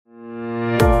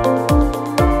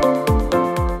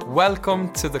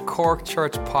welcome to the Cork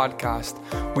Church podcast.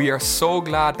 We are so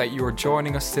glad that you are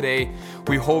joining us today.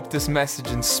 We hope this message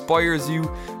inspires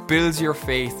you, builds your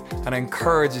faith, and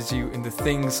encourages you in the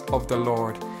things of the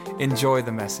Lord. Enjoy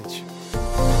the message.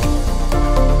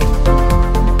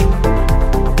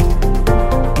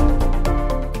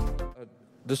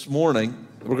 This morning,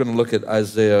 we're going to look at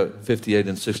Isaiah 58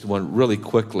 and 61 really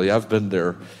quickly. I've been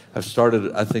there. I've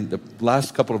started, I think the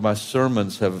last couple of my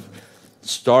sermons have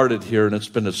started here, and it's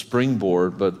been a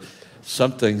springboard, but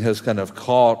something has kind of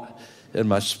caught in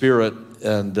my spirit,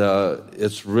 and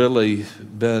it's really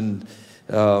been,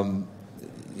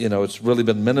 it's really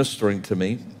been ministering to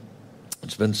me.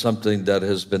 It's been something that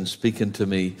has been speaking to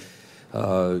me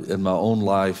in my own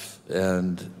life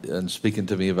and speaking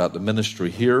to me about the ministry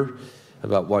here,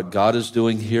 about what God is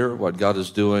doing here, what God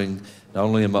is doing not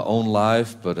only in my own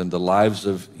life, but in the lives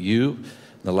of you,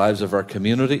 in the lives of our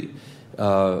community.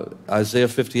 Isaiah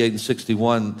 58 and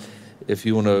 61, if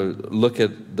you want to look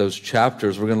at those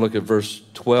chapters, we're going to look at verse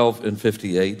 12 and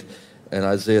 58 and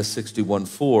Isaiah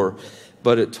 61:4.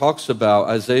 But it talks about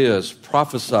Isaiah is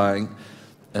prophesying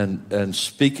and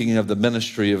speaking of the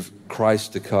ministry of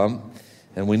Christ to come.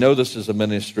 And we know this is a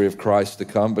ministry of Christ to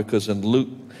come because in Luke,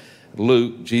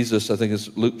 Jesus, I think it's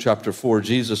Luke chapter 4,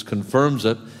 Jesus confirms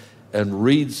it and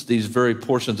reads these very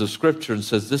portions of Scripture and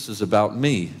says, this is about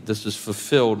me. This is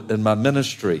fulfilled in my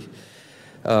ministry.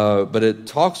 But it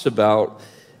talks about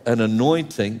an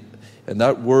anointing, and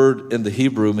that word in the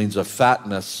Hebrew means a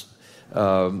fatness.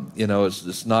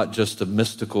 It's not just a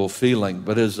mystical feeling,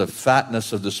 but it is a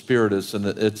fatness of the Spirit.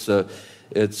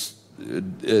 It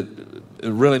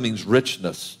really means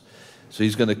richness. So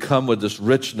he's going to come with this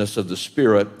richness of the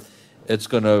Spirit. It's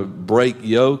going to break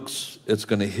yokes. It's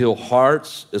going to heal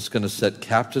hearts. It's going to set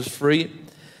captives free.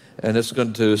 And it's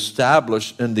going to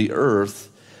establish in the earth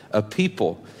a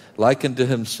people likened to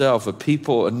himself, a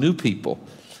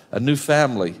new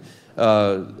family,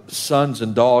 sons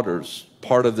and daughters,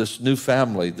 part of this new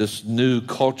family, this new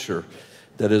culture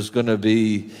that is going to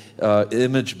be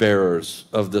image bearers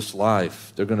of this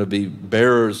life. They're going to be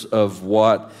bearers of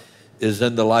what is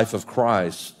in the life of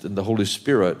Christ and the Holy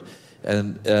Spirit.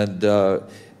 And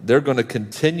they're going to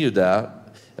continue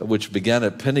that, which began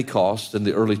at Pentecost in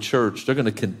the early church. They're going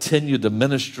to continue the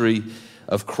ministry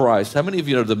of Christ. How many of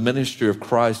you know the ministry of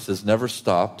Christ has never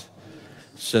stopped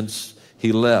since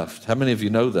he left? How many of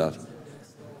you know that?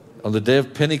 On the day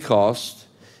of Pentecost,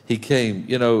 he came.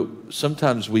 You know,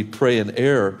 sometimes we pray in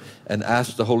error and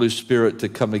ask the Holy Spirit to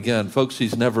come again. Folks,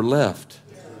 he's never left.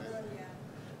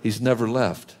 He's never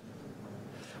left.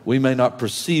 We may not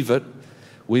perceive it.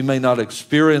 We may not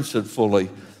experience it fully,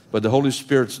 but the Holy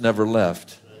Spirit's never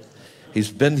left.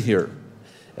 He's been here.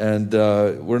 And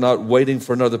we're not waiting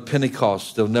for another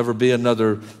Pentecost. There'll never be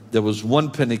another. There was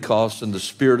one Pentecost, and the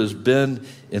Spirit has been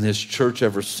in his church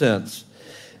ever since.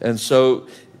 And so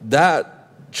that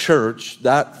church,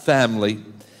 that family,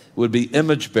 would be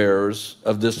image bearers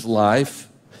of this life,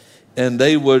 and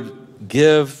they would be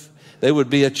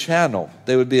a channel.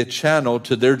 They would be a channel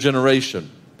to their generation.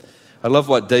 I love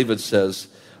what David says.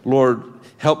 Lord,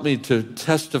 help me to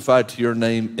testify to your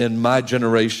name in my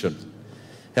generation.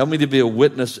 Help me to be a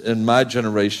witness in my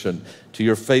generation to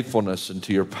your faithfulness and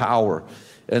to your power.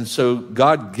 And so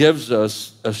God gives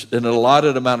us an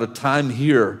allotted amount of time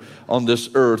here on this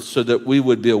earth so that we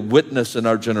would be a witness in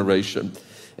our generation.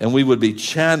 And we would be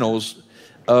channels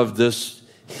of this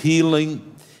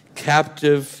healing,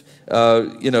 captive,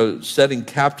 setting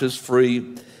captives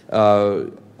free,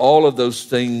 all of those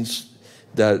things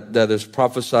that is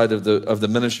prophesied of the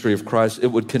ministry of Christ. It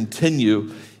would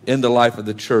continue in the life of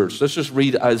the church. Let's just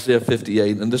read Isaiah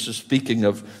 58, and this is speaking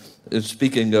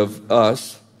of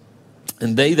us.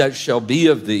 And they that shall be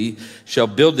of thee shall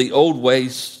build the old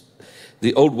waste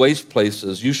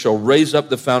places. You shall raise up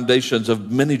the foundations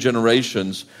of many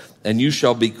generations, and you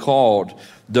shall be called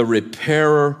the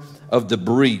repairer of the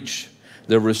breach,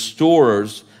 the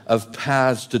restorers of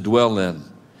paths to dwell in.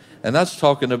 And that's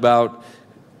talking about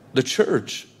the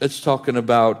church. It's talking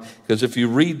about, because if you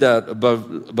read that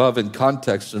above in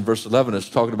context in verse 11, it's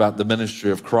talking about the ministry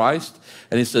of Christ.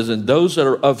 And he says, and those that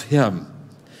are of him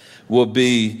will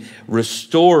be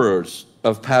restorers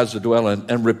of paths to dwell in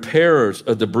and repairers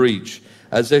of the breach.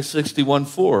 Isaiah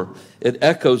 61:4, it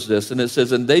echoes this, and it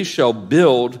says, and they shall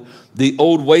build the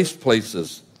old waste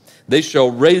places. They shall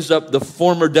raise up the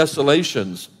former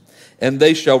desolations, and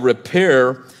they shall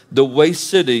repair the waste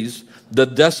cities, the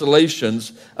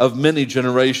desolations of many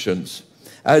generations.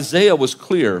 Isaiah was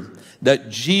clear that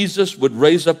Jesus would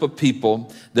raise up a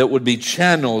people that would be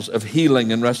channels of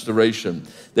healing and restoration.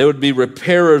 They would be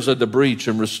repairers of the breach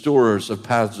and restorers of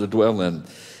paths to dwell in.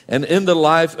 And in the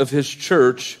life of his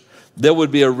church, there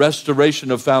would be a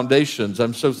restoration of foundations.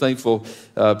 I'm so thankful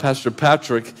Pastor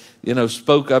Patrick,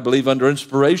 spoke, I believe, under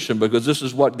inspiration, because this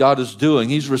is what God is doing.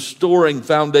 He's restoring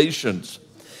foundations.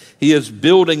 He is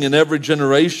building in every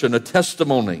generation a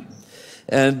testimony.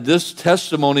 And this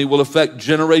testimony will affect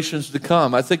generations to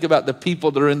come. I think about the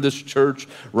people that are in this church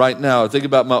right now. I think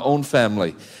about my own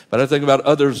family. But I think about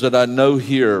others that I know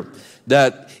here,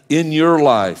 that in your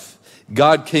life,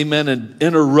 God came in and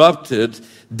interrupted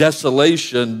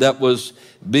desolation that was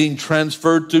being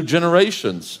transferred through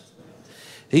generations.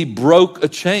 He broke a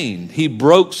chain. He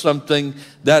broke something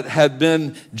that had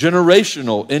been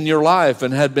generational in your life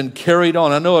and had been carried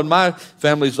on. I know in my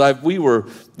family's life, we were,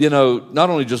 not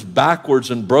only just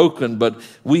backwards and broken, but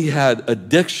we had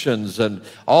addictions and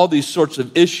all these sorts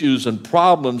of issues and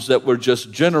problems that were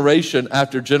just generation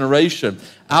after generation,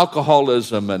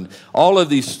 alcoholism and all of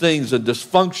these things and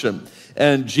dysfunction.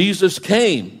 And Jesus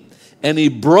came and he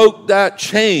broke that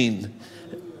chain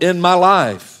in my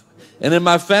life and in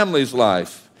my family's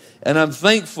life. And I'm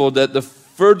thankful that the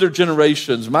further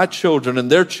generations, my children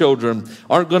and their children,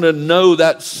 aren't going to know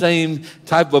that same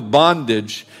type of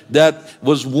bondage that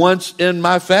was once in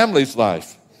my family's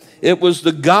life. It was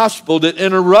the gospel that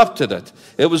interrupted it.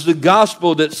 It was the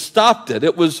gospel that stopped it.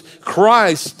 It was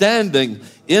Christ standing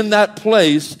in that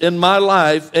place in my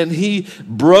life, and he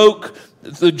broke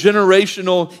the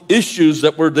generational issues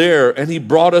that were there, and he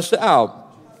brought us out.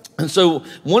 And so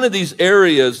one of these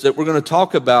areas that we're going to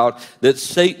talk about that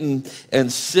Satan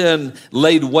and sin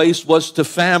laid waste was to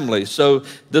family. So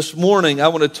this morning I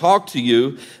want to talk to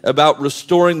you about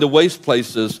restoring the waste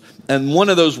places. And one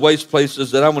of those waste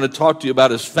places that I want to talk to you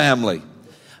about is family.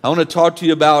 I want to talk to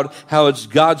you about how it's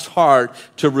God's heart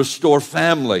to restore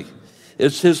family.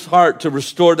 It's his heart to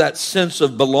restore that sense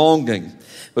of belonging.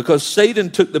 Because Satan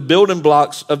took the building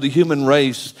blocks of the human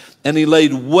race and he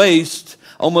laid waste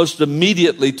almost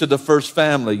immediately to the first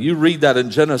family. You read that in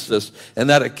Genesis,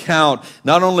 and that account,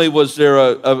 not only was there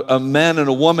a man and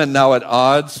a woman now at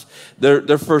odds,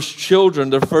 their first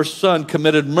children, their first son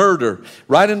committed murder.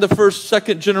 Right in the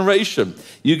second generation,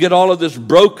 you get all of this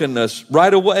brokenness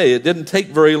right away. It didn't take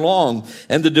very long.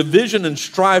 And the division and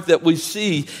strife that we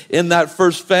see in that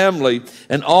first family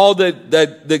and all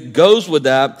that goes with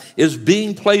that is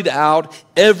being played out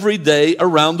every day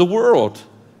around the world.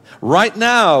 Right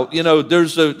now,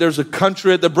 there's a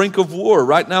country at the brink of war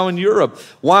right now in Europe.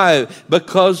 Why?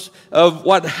 Because of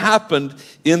what happened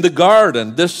in the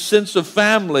garden. This sense of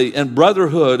family and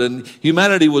brotherhood and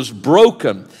humanity was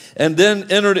broken, and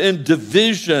then entered in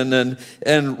division and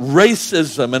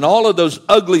racism and all of those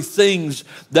ugly things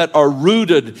that are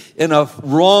rooted in a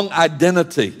wrong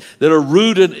identity, that are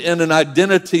rooted in an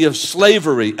identity of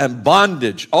slavery and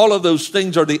bondage. All of those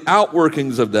things are the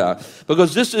outworkings of that,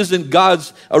 because this isn't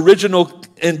God's original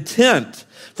intent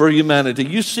for humanity.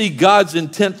 You see God's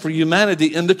intent for humanity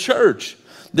in the church.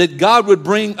 That God would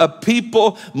bring a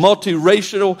people,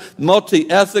 multiracial,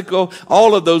 multi-ethical,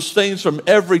 all of those things from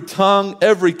every tongue,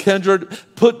 every kindred,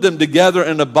 put them together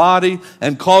in a body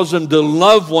and cause them to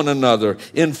love one another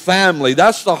in family.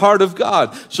 That's the heart of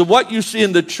God. So what you see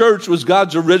in the church was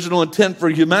God's original intent for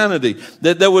humanity,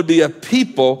 that there would be a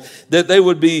people, that they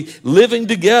would be living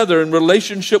together in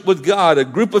relationship with God, a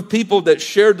group of people that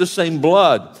shared the same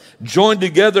blood, joined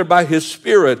together by his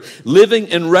Spirit, living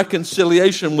in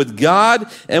reconciliation with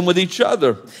God and with each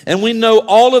other. And we know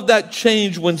all of that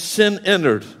changed when sin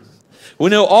entered. We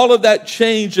know all of that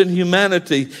changed in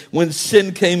humanity when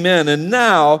sin came in. And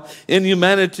now in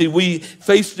humanity, we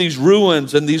face these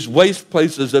ruins and these waste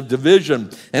places of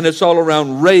division. And it's all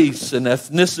around race and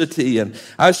ethnicity and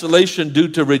isolation due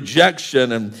to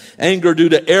rejection and anger due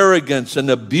to arrogance and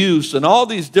abuse and all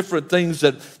these different things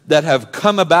that have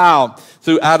come about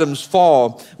through Adam's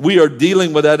fall. We are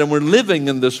dealing with that, and we're living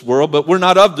in this world, but we're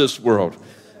not of this world.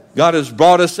 God has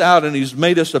brought us out, and he's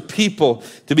made us a people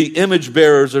to be image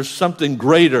bearers of something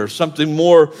greater, something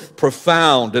more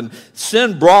profound. And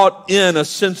sin brought in a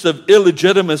sense of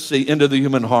illegitimacy into the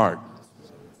human heart.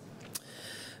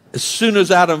 As soon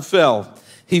as Adam fell,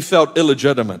 he felt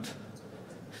illegitimate.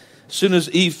 As soon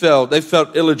as Eve fell, they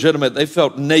felt illegitimate. They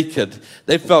felt naked.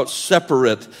 They felt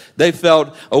separate. They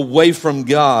felt away from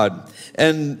God.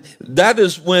 And that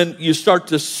is when you start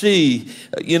to see,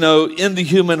 in the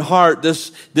human heart,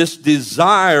 this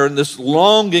desire and this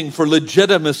longing for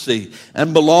legitimacy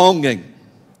and belonging.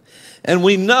 And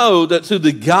we know that through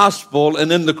the gospel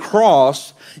and in the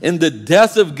cross, in the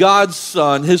death of God's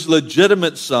Son, his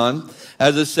legitimate Son,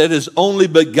 as I said, his only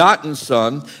begotten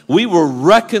Son, we were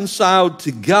reconciled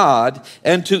to God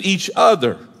and to each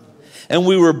other. And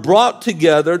we were brought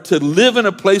together to live in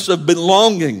a place of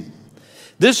belonging.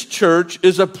 This church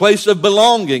is a place of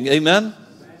belonging, amen?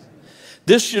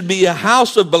 This should be a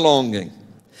house of belonging.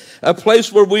 A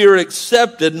place where we are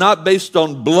accepted, not based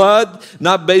on blood,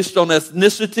 not based on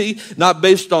ethnicity, not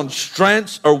based on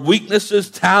strengths or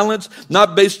weaknesses, talents,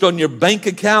 not based on your bank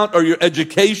account or your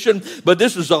education, but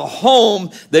this is a home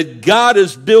that God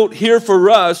has built here for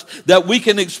us that we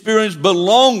can experience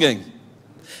belonging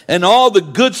and all the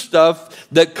good stuff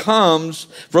that comes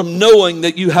from knowing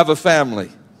that you have a family.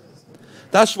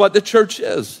 That's what the church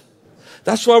is.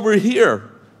 That's why we're here.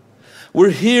 We're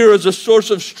here as a source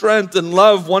of strength and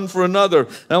love one for another.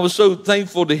 And I was so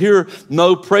thankful to hear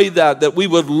Mo pray that we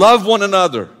would love one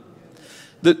another.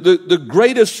 The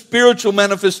greatest spiritual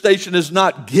manifestation is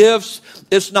not gifts,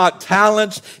 it's not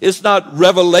talents, it's not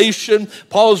revelation.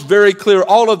 Paul's very clear,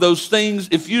 all of those things,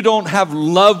 if you don't have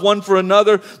love one for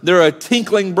another, they're a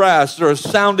tinkling brass, they're a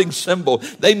sounding cymbal.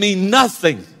 They mean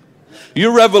nothing.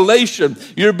 Your revelation,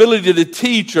 your ability to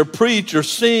teach or preach or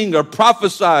sing or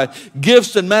prophesy,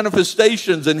 gifts and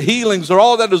manifestations and healings are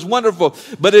all that is wonderful,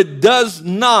 but it does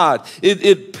not.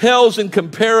 It pales in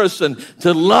comparison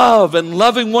to love and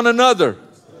loving one another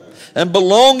and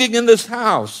belonging in this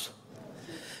house.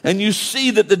 And you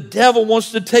see that the devil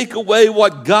wants to take away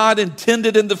what God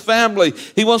intended in the family.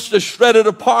 He wants to shred it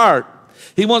apart.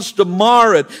 He wants to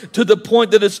mar it to the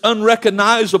point that it's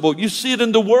unrecognizable. You see it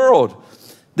in the world.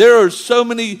 There are so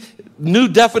many new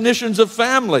definitions of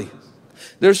family.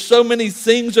 There's so many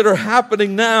things that are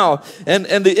happening now. And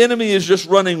the enemy is just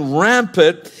running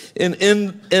rampant in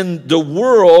the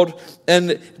world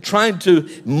and trying to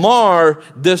mar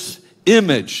this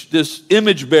image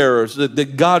bearers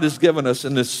that God has given us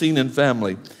in this scene in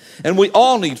family. And we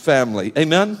all need family.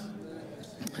 Amen?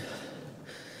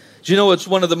 Do you know it's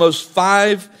one of the most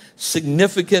 5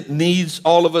 significant needs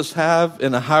all of us have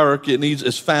in a hierarchy of needs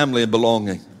is family and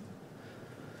belonging.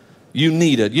 You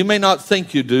need it. You may not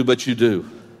think you do, but you do.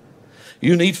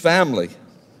 You need family.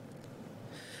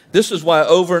 This is why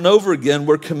over and over again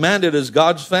we're commanded as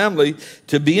God's family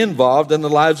to be involved in the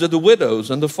lives of the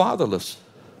widows and the fatherless.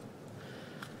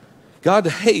 God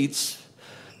hates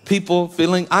people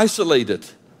feeling isolated.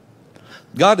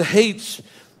 God hates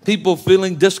people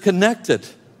feeling disconnected.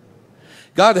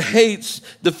 God hates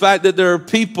the fact that there are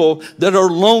people that are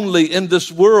lonely in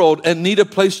this world and need a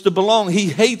place to belong. He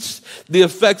hates the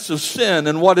effects of sin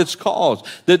and what it's caused.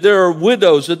 That there are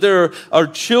widows, that there are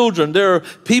children, there are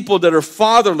people that are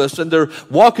fatherless and they're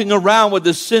walking around with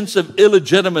this sense of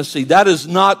illegitimacy. That is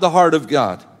not the heart of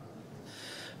God.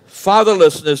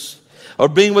 Fatherlessness or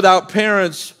being without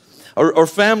parents or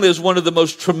family is one of the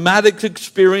most traumatic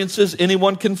experiences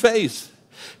anyone can face.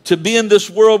 To be in this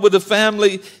world with a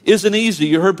family isn't easy.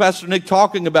 You heard Pastor Nick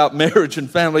talking about marriage and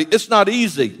family. It's not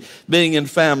easy being in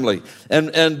family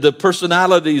and the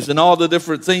personalities and all the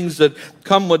different things that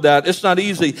come with that. It's not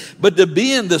easy. But to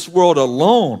be in this world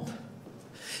alone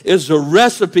is a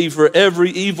recipe for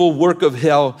every evil work of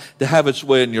hell to have its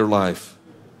way in your life.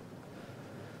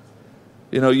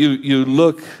 You know, you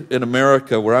look in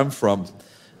America where I'm from,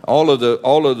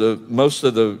 most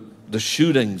of the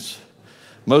shootings,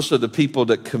 most of the people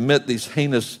that commit these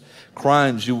heinous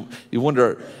crimes, you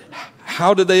wonder,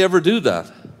 how did they ever do that?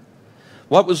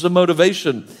 What was the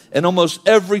motivation? And almost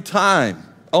every time,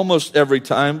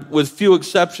 with few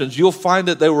exceptions, you'll find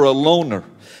that they were a loner.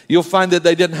 You'll find that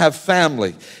they didn't have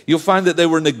family. You'll find that they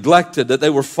were neglected, that they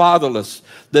were fatherless,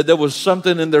 that there was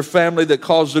something in their family that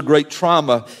caused a great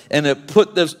trauma, and it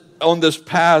put this on this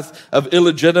path of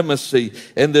illegitimacy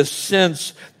and this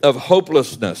sense of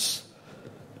hopelessness.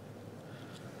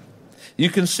 You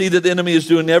can see that the enemy is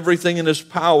doing everything in his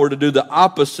power to do the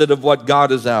opposite of what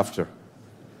God is after.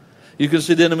 You can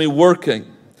see the enemy working.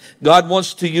 God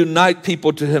wants to unite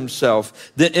people to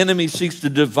himself. The enemy seeks to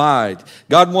divide.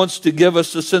 God wants to give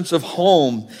us a sense of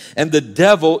home. And the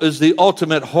devil is the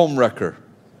ultimate home wrecker.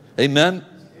 Amen?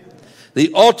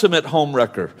 The ultimate home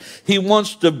wrecker. He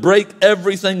wants to break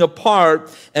everything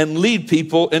apart and lead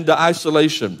people into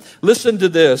isolation. Listen to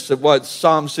this, at what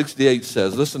Psalm 68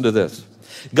 says. Listen to this.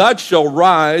 God shall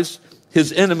rise,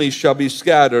 his enemies shall be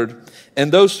scattered,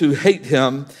 and those who hate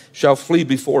him shall flee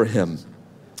before him.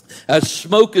 As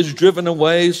smoke is driven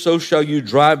away, so shall you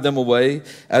drive them away.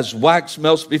 As wax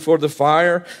melts before the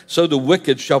fire, so the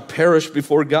wicked shall perish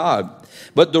before God.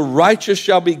 But the righteous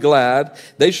shall be glad.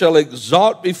 They shall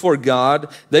exalt before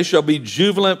God. They shall be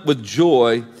jubilant with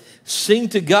joy. Sing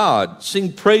to God.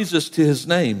 Sing praises to his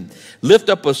name. Lift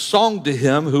up a song to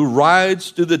him who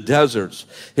rides through the deserts.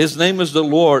 His name is the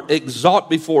Lord. Exalt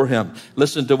before him.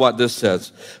 Listen to what this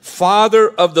says. Father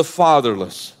of the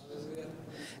fatherless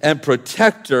and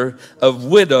protector of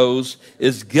widows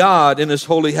is God in his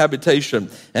holy habitation.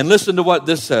 And listen to what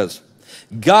this says.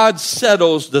 God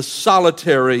settles the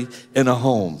solitary in a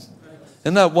home.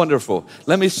 Isn't that wonderful?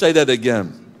 Let me say that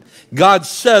again. God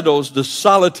settles the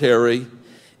solitary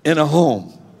in a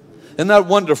home. Isn't that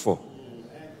wonderful?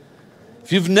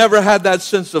 If you've never had that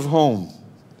sense of home,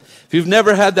 if you've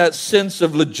never had that sense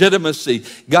of legitimacy,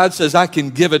 God says, I can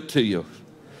give it to you.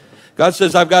 God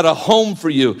says, I've got a home for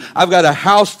you. I've got a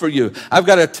house for you. I've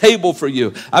got a table for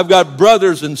you. I've got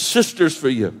brothers and sisters for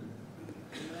you.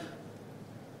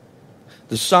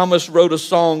 The psalmist wrote a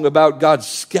song about God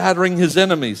scattering his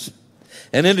enemies.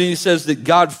 And then he says that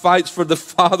God fights for the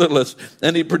fatherless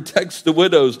and he protects the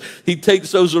widows. He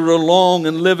takes those who are alone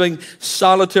and living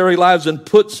solitary lives and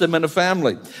puts them in a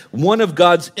family. One of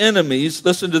God's enemies,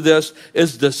 listen to this,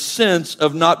 is the sense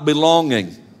of not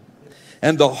belonging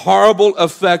and the horrible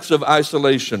effects of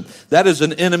isolation. That is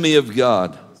an enemy of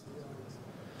God.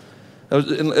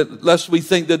 Unless we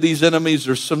think that these enemies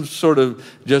are some sort of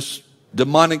just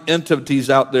demonic entities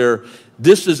out there,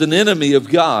 this is an enemy of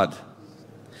God.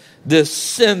 This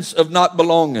sense of not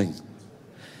belonging.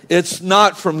 It's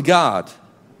not from God.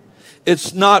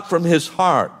 It's not from his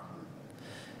heart.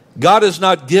 God has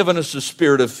not given us a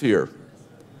spirit of fear.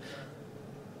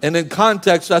 And in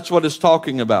context, that's what it's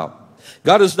talking about.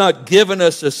 God has not given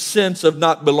us a sense of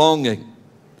not belonging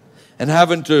and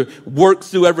having to work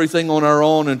through everything on our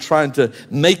own and trying to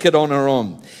make it on our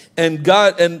own. And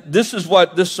this is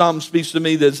what this psalm speaks to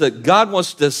me, is that God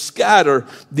wants to scatter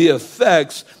the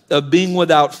effects of being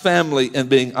without family and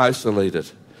being isolated.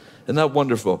 Isn't that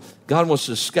wonderful? God wants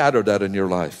to scatter that in your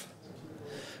life.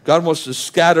 God wants to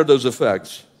scatter those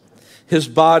effects. His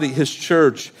body, his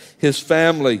church, his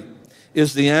family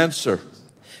is the answer.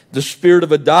 The spirit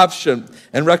of adoption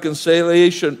and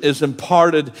reconciliation is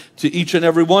imparted to each and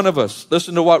every one of us.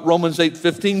 Listen to what Romans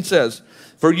 8:15 says.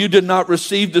 For you did not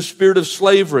receive the spirit of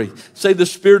slavery. Say the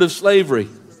spirit of slavery.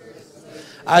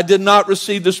 I did not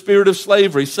receive the spirit of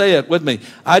slavery. Say it with me.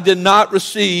 I did not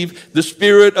receive the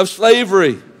spirit of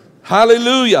slavery.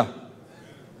 Hallelujah.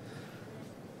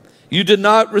 You did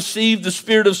not receive the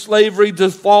spirit of slavery to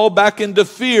fall back into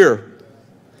fear.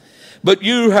 But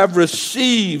you have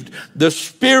received the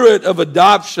spirit of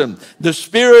adoption, the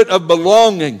spirit of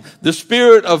belonging, the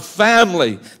spirit of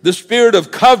family, the spirit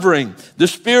of covering, the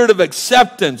spirit of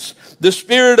acceptance, the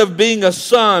spirit of being a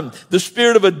son, the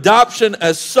spirit of adoption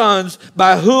as sons,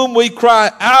 by whom we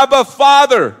cry, Abba,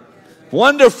 Father.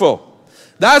 Wonderful.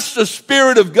 That's the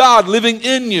Spirit of God living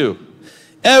in you.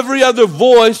 Every other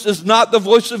voice is not the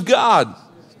voice of God.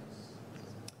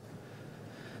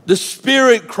 The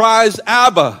Spirit cries,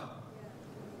 Abba.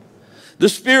 The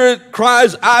Spirit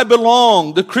cries, I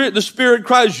belong. The Spirit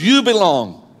cries, you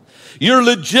belong. You're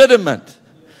legitimate.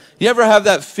 You ever have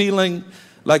that feeling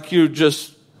like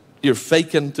you're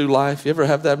faking through life? You ever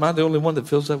have that? Am I the only one that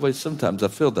feels that way? Sometimes I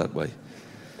feel that way.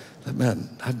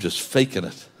 Man, I'm just faking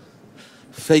it.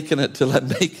 Faking it till I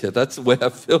make it. That's the way I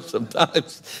feel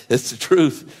sometimes. It's the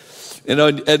truth. You know,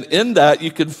 and in that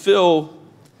you can feel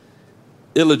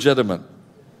illegitimate.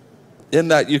 In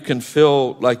that you can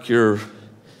feel like you're,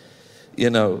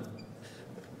 that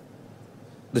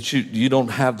you don't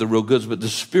have the real goods, but the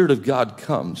Spirit of God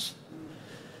comes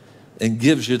and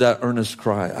gives you that earnest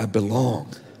cry, I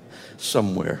belong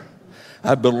somewhere.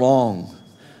 I belong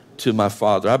to my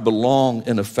Father. I belong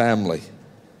in a family.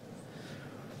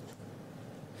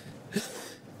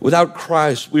 Without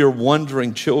Christ, we are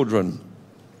wandering children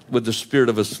with the spirit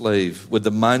of a slave, with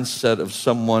the mindset of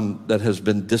someone that has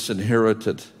been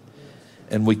disinherited.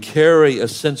 And we carry a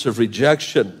sense of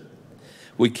rejection.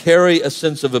 We carry a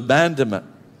sense of abandonment.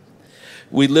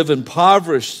 We live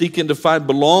impoverished, seeking to find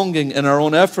belonging in our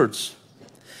own efforts,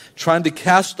 trying to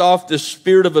cast off this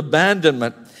spirit of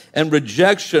abandonment and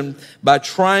rejection by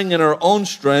trying in our own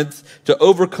strength to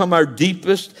overcome our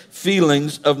deepest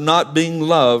feelings of not being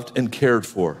loved and cared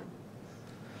for.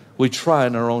 We try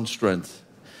in our own strength.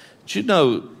 Did you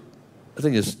know, I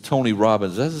think it's Tony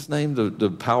Robbins, is that his name? The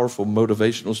powerful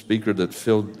motivational speaker that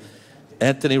filled,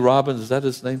 Anthony Robbins, is that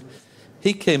his name?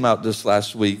 He came out this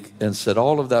last week and said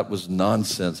all of that was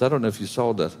nonsense. I don't know if you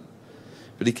saw that.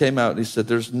 But he came out and he said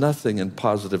there's nothing in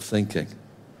positive thinking.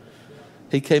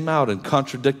 He came out and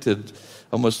contradicted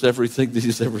almost everything that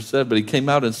he's ever said. But he came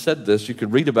out and said this. You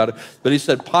could read about it. But he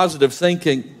said positive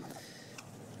thinking,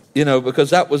 because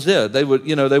that was it. They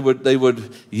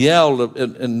would yell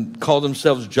and call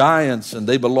themselves giants, and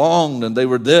they belonged, and they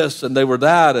were this, and they were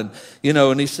that. And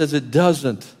he says it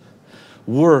doesn't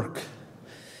work.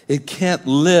 It can't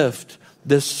lift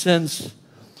this sense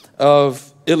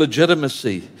of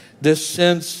illegitimacy, this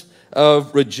sense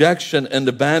of rejection and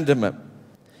abandonment.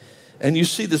 And you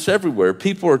see this everywhere.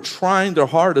 People are trying their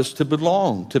hardest to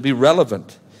belong, to be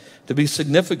relevant, to be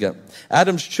significant.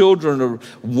 Adam's children are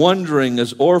wandering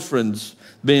as orphans,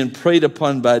 being preyed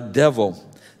upon by a devil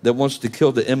that wants to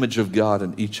kill the image of God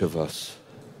in each of us.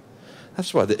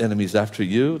 That's why the enemy's after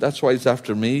you. That's why he's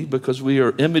after me, because we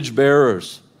are image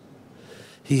bearers.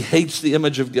 He hates the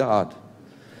image of God.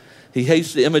 He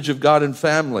hates the image of God in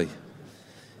family,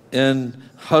 in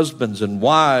husbands and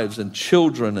wives and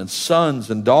children and sons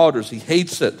and daughters. He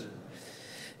hates it.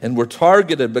 And we're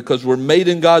targeted because we're made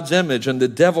in God's image, and the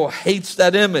devil hates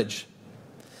that image.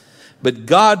 But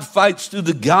God fights through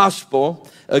the gospel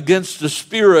against the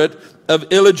spirit of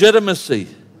illegitimacy.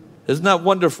 Isn't that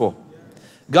wonderful?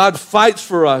 God fights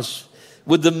for us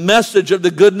with the message of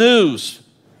the good news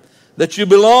that you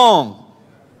belong,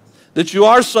 that you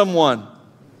are someone.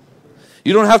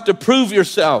 You don't have to prove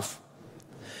yourself.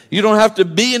 You don't have to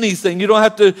be anything. You don't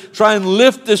have to try and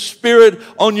lift the spirit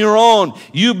on your own.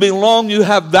 You belong. You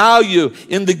have value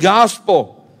in the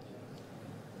gospel.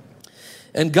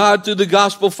 And God, through the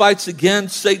gospel, fights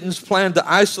against Satan's plan to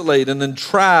isolate and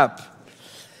entrap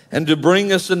and to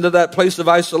bring us into that place of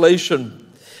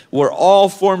isolation where all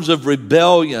forms of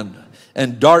rebellion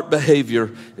and dark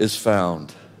behavior is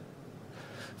found.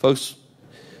 Folks,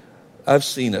 I've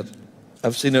seen it.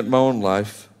 I've seen it in my own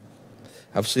life.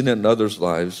 I've seen it in others'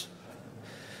 lives.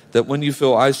 That when you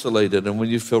feel isolated and when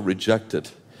you feel rejected,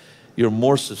 you're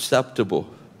more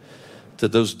susceptible to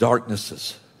those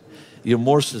darknesses. You're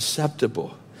more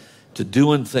susceptible to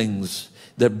doing things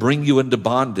that bring you into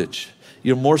bondage.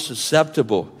 You're more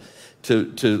susceptible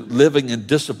to living in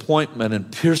disappointment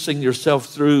and piercing yourself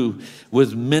through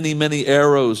with many, many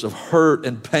arrows of hurt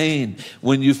and pain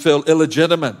when you feel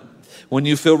illegitimate, when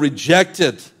you feel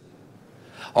rejected.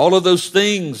 All of those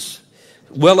things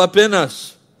well up in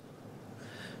us.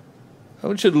 I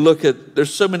want you to look at,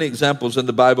 there's so many examples in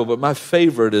the Bible, but my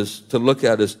favorite is to look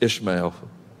at is Ishmael.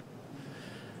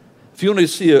 If you want to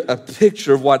see a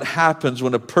picture of what happens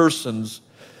when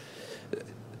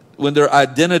when their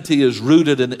identity is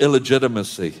rooted in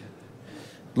illegitimacy,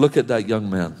 look at that young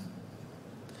man.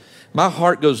 My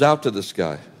heart goes out to this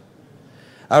guy.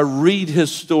 I read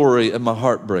his story and my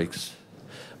heart breaks.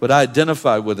 But I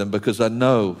identify with him because I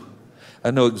know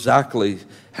exactly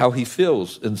how he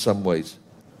feels in some ways.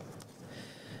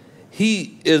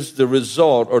 He is the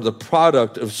result or the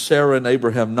product of Sarah and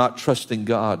Abraham not trusting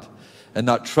God and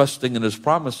not trusting in his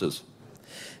promises.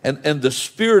 And the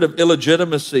spirit of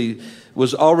illegitimacy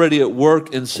was already at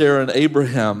work in Sarah and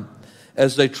Abraham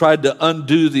as they tried to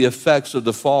undo the effects of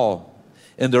the fall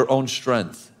in their own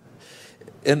strength.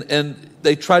 And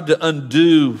they tried to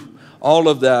undo all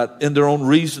of that in their own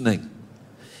reasoning.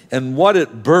 And what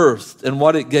it birthed and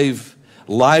what it gave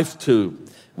life to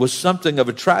was something of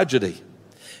a tragedy.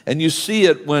 And you see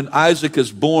it when Isaac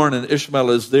is born and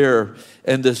Ishmael is there,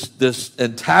 and this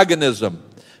antagonism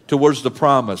towards the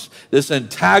promise, this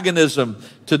antagonism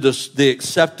to the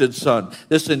accepted son,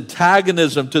 this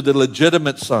antagonism to the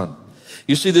legitimate son.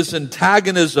 You see this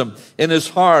antagonism in his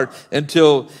heart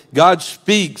until God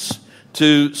speaks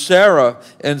to Sarah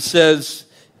and says,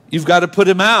 you've got to put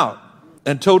him out.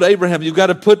 And told Abraham, you've got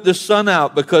to put this son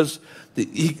out because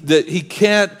he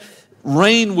can't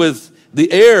reign with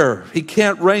the heir. He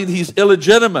can't reign. He's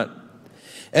illegitimate.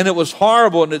 And it was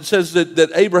horrible. And it says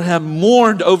that Abraham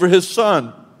mourned over his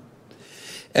son.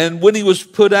 And when he was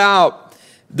put out,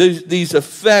 these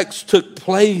effects took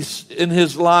place in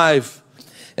his life.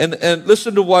 And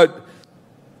listen to what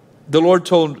the Lord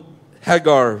told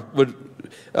Hagar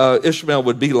Ishmael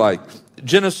would be like.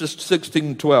 Genesis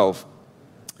 16:12.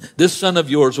 This son of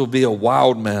yours will be a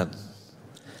wild man,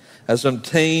 as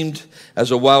untamed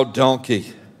as a wild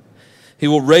donkey. He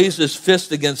will raise his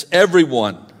fist against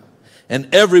everyone, and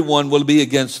everyone will be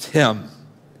against him.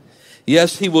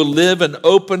 Yes, he will live in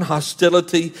open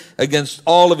hostility against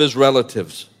all of his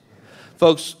relatives.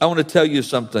 Folks, I want to tell you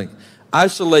something.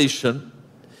 Isolation,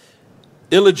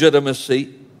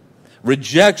 illegitimacy,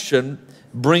 rejection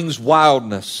brings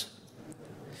wildness.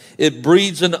 It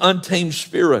breeds an untamed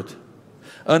spirit,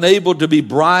 unable to be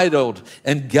bridled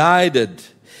and guided.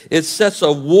 It sets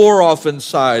a war off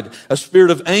inside, a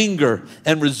spirit of anger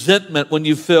and resentment when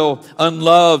you feel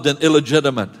unloved and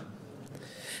illegitimate.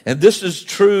 And this is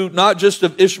true not just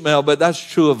of Ishmael, but that's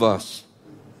true of us.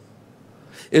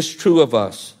 It's true of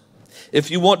us.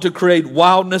 If you want to create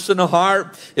wildness in a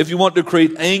heart, if you want to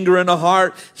create anger in a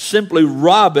heart, simply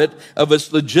rob it of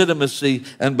its legitimacy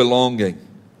and belonging.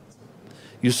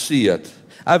 You see it.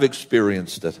 I've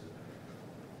experienced it.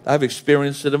 I've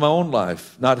experienced it in my own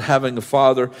life, not having a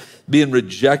father, being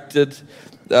rejected,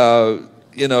 by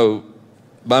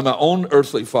my own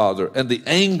earthly father, and the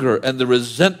anger and the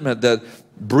resentment that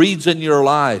breeds in your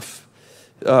life.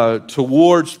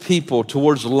 towards people,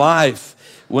 towards life,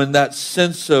 when that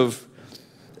sense of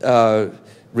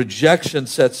rejection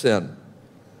sets in.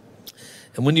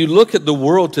 And when you look at the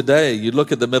world today, you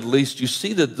look at the Middle East, you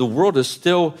see that the world is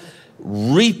still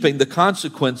reaping the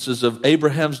consequences of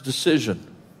Abraham's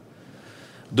decision.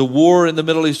 The war in the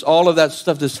Middle East, all of that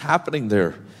stuff that's happening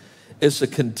there, it's a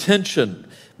contention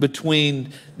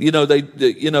between,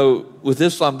 with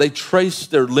Islam, they trace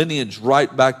their lineage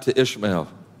right back to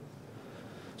Ishmael.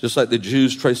 Just like the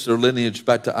Jews trace their lineage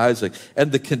back to Isaac.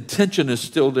 And the contention is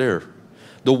still there.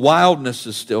 The wildness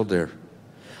is still there.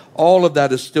 All of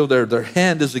that is still there. Their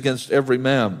hand is against every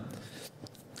man.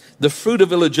 The fruit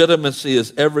of illegitimacy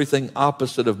is everything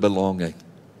opposite of belonging.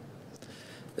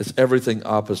 It's everything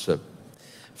opposite.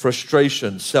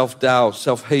 Frustration, self-doubt,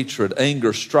 self-hatred,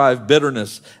 anger, strife,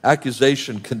 bitterness,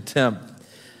 accusation, contempt.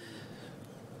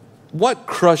 What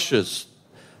crushes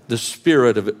the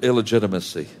spirit of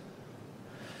illegitimacy?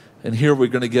 And here we're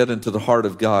going to get into the heart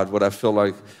of God, what I feel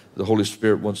like the Holy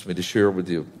Spirit wants me to share with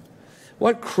you.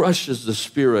 What crushes the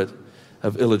spirit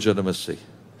of illegitimacy?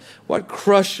 What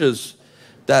crushes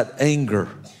that anger,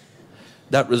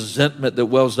 that resentment that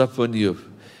wells up in you,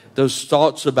 those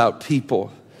thoughts about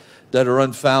people that are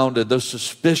unfounded, those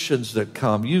suspicions that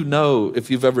come? You know,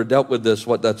 if you've ever dealt with this,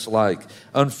 what that's like.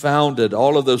 Unfounded,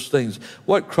 all of those things.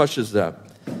 What crushes that?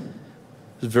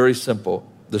 It's very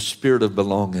simple. The spirit of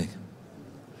belonging.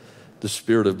 The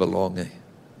spirit of belonging.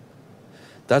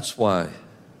 That's why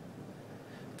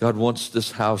God wants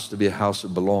this house to be a house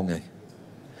of belonging.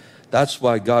 That's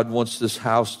why God wants this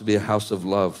house to be a house of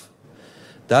love.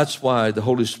 That's why the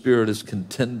Holy Spirit is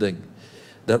contending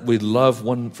that we love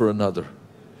one for another,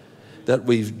 that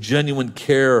we genuine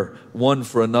care one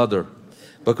for another,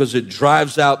 because it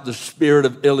drives out the spirit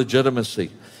of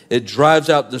illegitimacy. It drives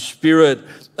out the spirit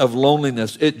of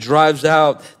loneliness. It drives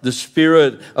out the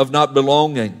spirit of not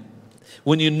belonging.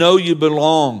 When you know you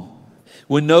belong,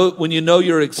 when you know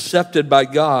you're accepted by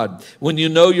God, when you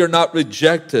know you're not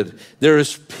rejected, there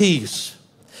is peace,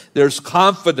 there's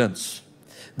confidence,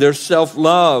 there's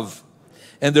self-love,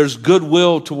 and there's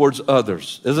goodwill towards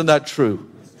others. Isn't that true?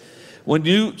 When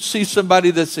you see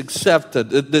somebody that's accepted,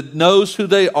 that knows who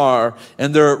they are,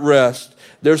 and they're at rest,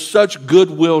 there's such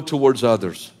goodwill towards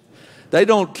others. They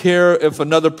don't care if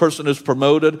another person is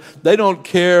promoted. They don't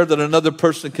care that another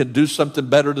person can do something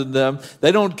better than them.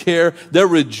 They don't care. They're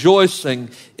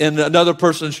rejoicing in another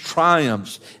person's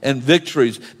triumphs and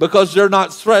victories because they're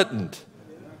not threatened.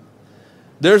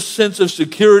 Their sense of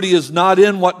security is not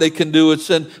in what they can do. It's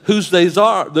in whose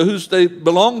they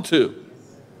belong to.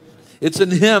 It's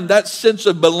in Him. That sense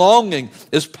of belonging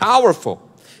is powerful.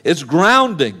 It's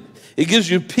grounding. It gives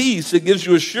you peace. It gives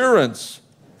you assurance.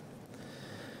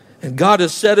 And God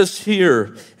has set us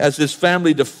here as His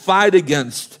family to fight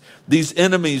against these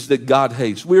enemies that God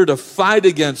hates. We are to fight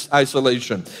against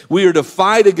isolation. We are to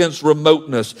fight against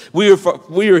remoteness. We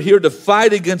are here to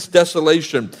fight against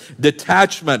desolation,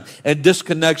 detachment, and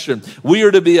disconnection. We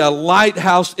are to be a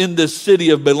lighthouse in this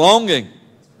city of belonging.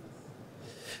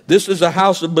 This is a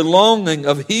house of belonging,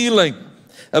 of healing,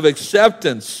 of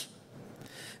acceptance.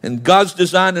 And God's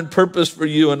design and purpose for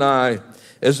you and I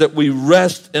is that we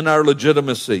rest in our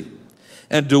legitimacy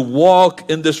and to walk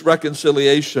in this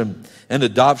reconciliation and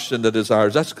adoption that is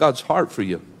ours. That's God's heart for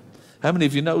you. How many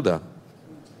of you know that?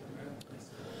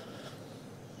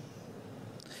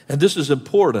 And this is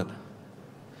important.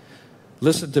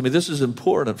 Listen to me, this is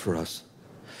important for us.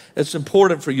 It's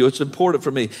important for you, it's important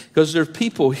for me, because there are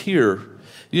people here,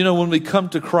 you know, when we come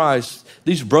to Christ,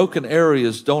 these broken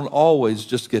areas don't always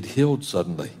just get healed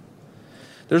suddenly.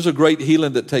 There's a great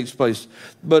healing that takes place.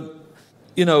 But,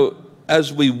 you know,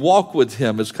 as we walk with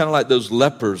Him, it's kind of like those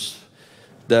lepers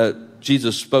that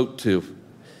Jesus spoke to.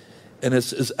 And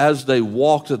it's as they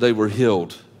walked that they were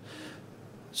healed.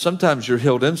 Sometimes you're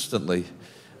healed instantly.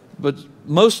 But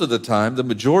most of the time, the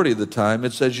majority of the time,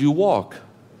 it's as you walk.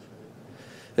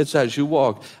 It's as you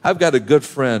walk. I've got a good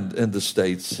friend in the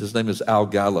States. His name is Al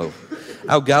Gallo.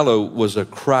 Al Gallo was a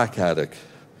crack addict.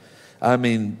 I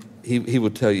mean, he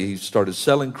would tell you he started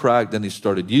selling crack, then he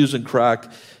started using crack.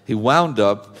 He wound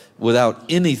up without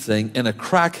anything in a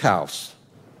crack house.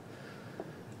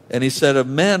 And he said a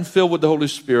man filled with the Holy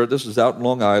Spirit, this is out in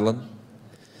Long Island,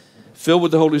 filled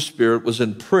with the Holy Spirit, was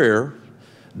in prayer,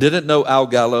 didn't know Al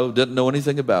Gallo, didn't know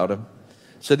anything about him.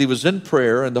 Said he was in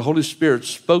prayer and the Holy Spirit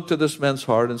spoke to this man's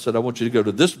heart and said, I want you to go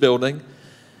to this building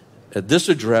at this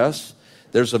address.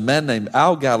 There's a man named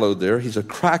Al Gallo there. He's a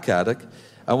crack addict.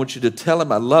 I want you to tell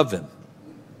him I love him.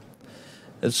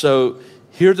 And so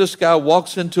here this guy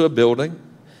walks into a building.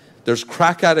 There's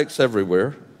crack addicts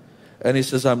everywhere. And he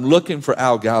says, I'm looking for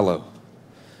Al Gallo.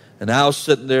 And Al's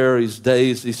sitting there, he's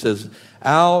dazed. He says,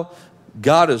 Al,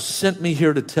 God has sent me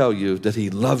here to tell you that he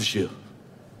loves you.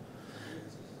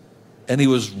 And he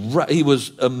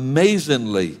was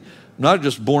amazingly, not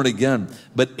just born again,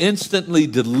 but instantly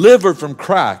delivered from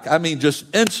crack. I mean, just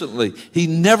instantly. He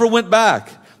never went back,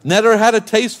 never had a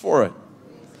taste for it,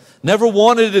 never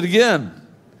wanted it again.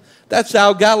 That's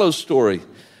Al Gallo's story.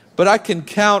 But I can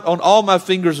count on all my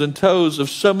fingers and toes of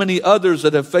so many others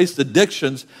that have faced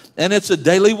addictions, and it's a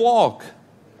daily walk.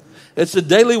 It's a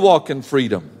daily walk in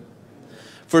freedom.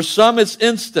 For some, it's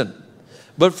instant.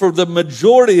 But for the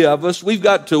majority of us, we've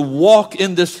got to walk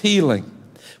in this healing.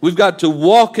 We've got to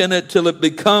walk in it till it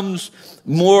becomes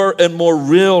more and more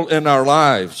real in our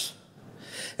lives.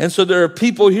 And so there are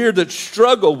people here that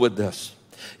struggle with this.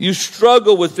 You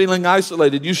struggle with feeling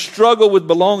isolated. You struggle with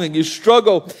belonging. You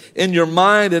struggle in your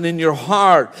mind and in your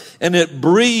heart. And it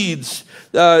breeds,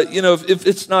 if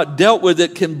it's not dealt with,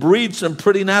 it can breed some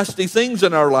pretty nasty things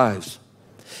in our lives.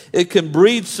 It can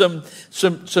breed some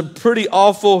pretty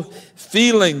awful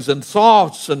feelings and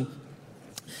thoughts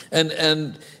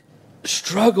and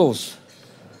struggles.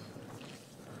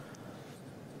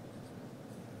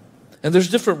 And there's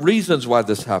different reasons why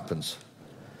this happens.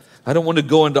 I don't want to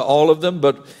go into all of them,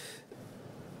 but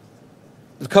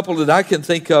a couple that I can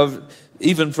think of,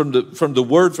 even from the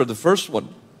word for the first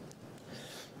one,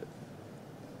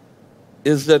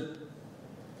 is that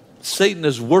Satan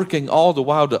is working all the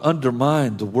while to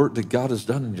undermine the work that God has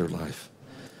done in your life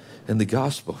and the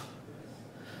gospel.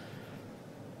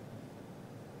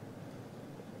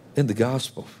 In the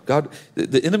gospel. God,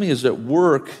 the enemy is at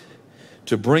work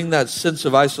to bring that sense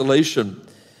of isolation,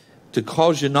 to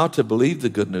cause you not to believe the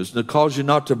good news, to cause you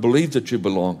not to believe that you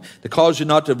belong, to cause you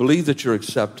not to believe that you're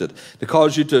accepted, to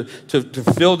cause you to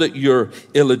feel that you're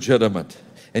illegitimate.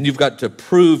 And you've got to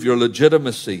prove your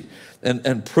legitimacy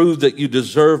and prove that you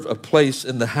deserve a place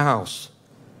in the house.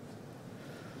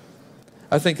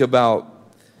 I think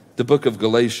about the book of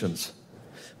Galatians.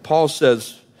 Paul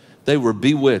says they were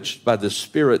bewitched by the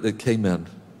spirit that came in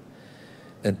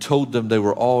and told them they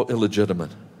were all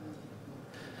illegitimate,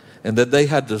 and that they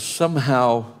had to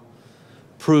somehow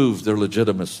prove their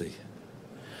legitimacy.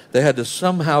 They had to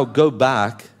somehow go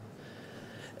back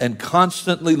and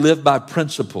constantly live by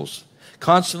principles.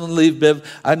 Constantly live,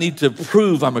 I need to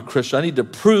prove I'm a Christian. I need to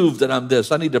prove that I'm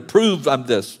this. I need to prove I'm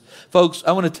this. Folks,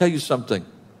 I want to tell you something.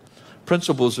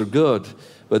 Principles are good,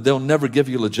 but they'll never give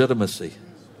you legitimacy.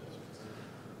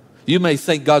 You may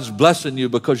think God's blessing you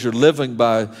because you're living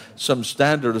by some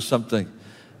standard or something.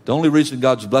 The only reason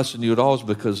God's blessing you at all is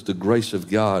because the grace of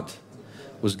God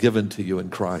was given to you in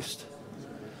Christ.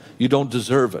 You don't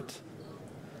deserve it.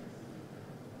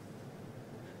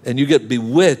 And you get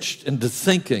bewitched into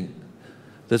thinking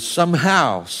that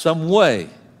somehow, some way,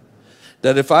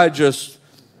 that if I just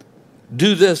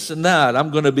do this and that,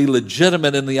 I'm going to be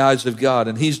legitimate in the eyes of God,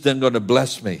 and He's then going to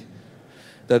bless me.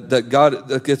 That God,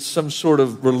 that it's some sort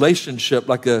of relationship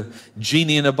like a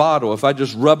genie in a bottle. If I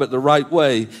just rub it the right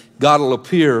way, God will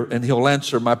appear and He'll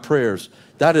answer my prayers.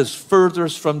 That is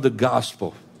furthest from the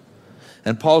gospel.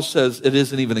 And Paul says it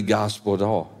isn't even a gospel at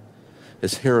all.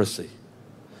 It's heresy.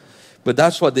 But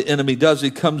that's what the enemy does. He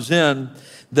comes in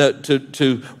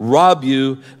to rob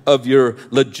you of your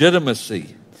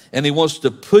legitimacy. And he wants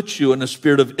to put you in a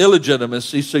spirit of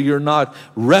illegitimacy so you're not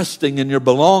resting in your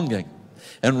belonging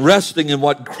and resting in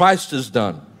what Christ has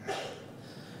done.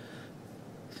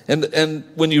 And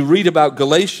when you read about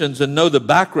Galatians and know the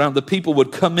background, the people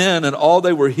would come in and all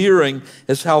they were hearing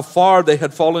is how far they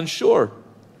had fallen short,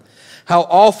 how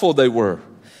awful they were,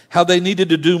 how they needed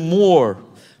to do more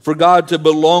for God to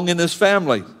belong in His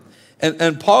family.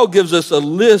 And Paul gives us a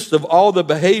list of all the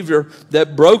behavior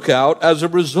that broke out as a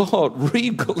result.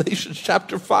 Read Galatians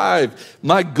chapter 5.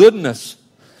 My goodness.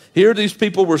 Here these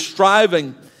people were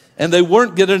striving and they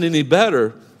weren't getting any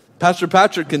better. Pastor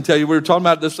Patrick can tell you, we were talking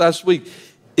about this last week.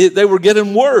 They were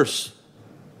getting worse.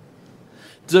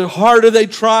 The harder they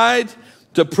tried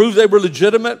to prove they were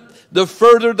legitimate, the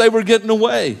further they were getting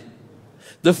away.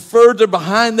 The further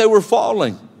behind they were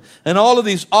falling. And all of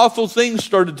these awful things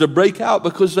started to break out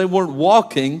because they weren't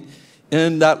walking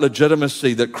in that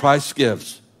legitimacy that Christ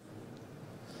gives.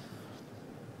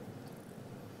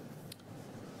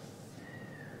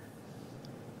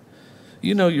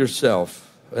 You know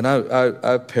yourself, and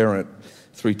I parent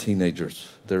 3 teenagers.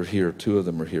 They're here. 2 of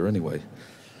them are here anyway.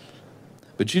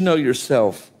 But you know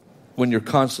yourself when you're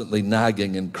constantly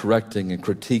nagging and correcting and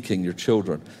critiquing your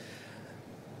children.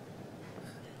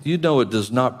 You know it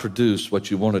does not produce what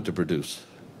you want it to produce.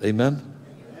 Amen?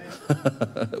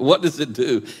 What does it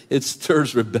do? It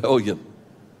stirs rebellion.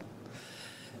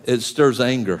 It stirs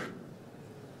anger.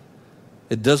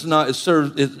 It does not,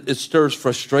 it stirs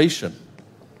frustration.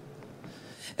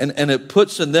 And it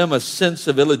puts in them a sense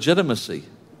of illegitimacy,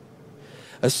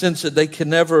 a sense that they can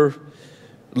never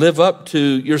live up to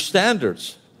your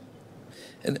standards.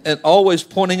 And always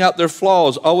pointing out their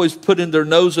flaws, always putting their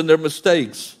nose in their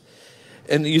mistakes.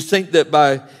 And you think that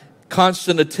by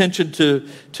constant attention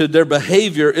to their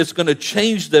behavior, it's going to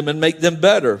change them and make them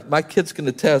better. My kids can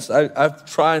attest. I've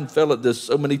tried and failed at this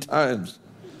so many times.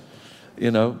 You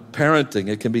know, parenting,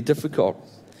 it can be difficult.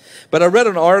 But I read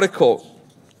an article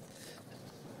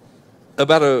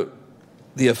about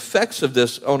the effects of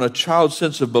this on a child's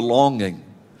sense of belonging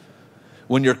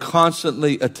when you're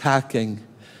constantly attacking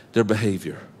their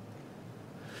behavior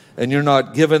and you're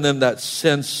not giving them that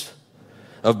sense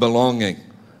of belonging.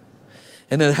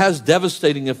 And it has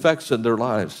devastating effects in their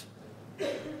lives.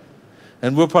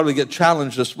 And we'll probably get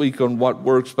challenged this week on what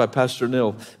works by Pastor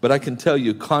Neil. But I can tell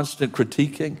you, constant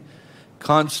critiquing,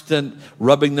 constant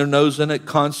rubbing their nose in it,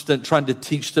 constant trying to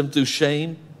teach them through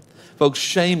shame. Folks,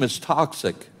 shame is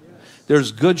toxic.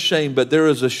 There's good shame, but there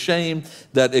is a shame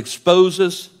that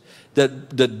exposes,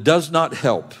 that does not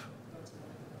help.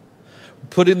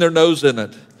 Putting their nose in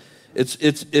it,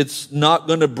 it's not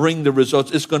going to bring the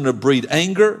results. It's going to breed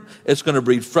anger. It's going to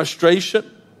breed frustration.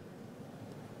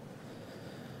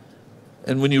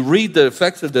 And when you read the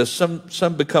effects of this,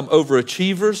 some become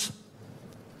overachievers,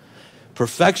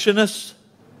 perfectionists.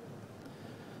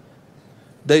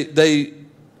 They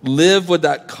live with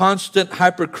that constant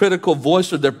hypercritical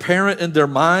voice of their parent in their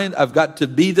mind. I've got to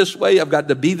be this way. I've got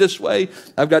to be this way.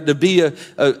 I've got to be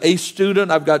a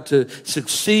student. I've got to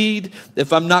succeed.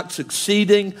 If I'm not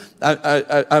succeeding,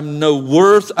 I'm no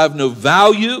worth. I have no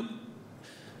value.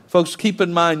 Folks, keep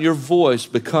in mind, your voice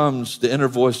becomes the inner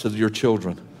voice of your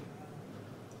children.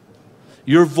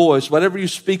 Your voice, whatever you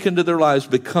speak into their lives,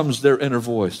 becomes their inner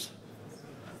voice.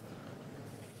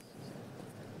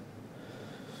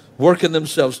 Working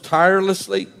themselves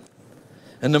tirelessly,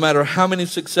 and no matter how many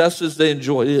successes they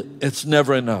enjoy, it's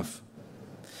never enough.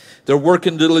 They're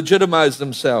working to legitimize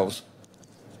themselves.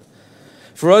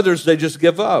 For others, they just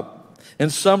give up.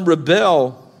 And some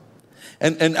rebel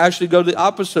and actually go the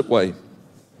opposite way.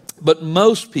 But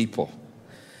most people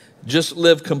just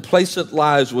live complacent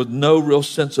lives with no real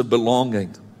sense of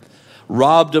belonging,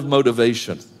 robbed of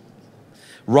motivation,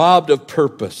 robbed of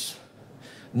purpose,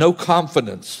 no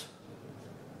confidence.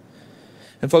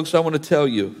 And folks, I want to tell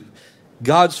you,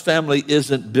 God's family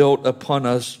isn't built upon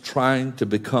us trying to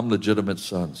become legitimate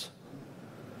sons.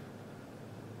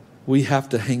 We have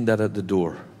to hang that at the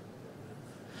door.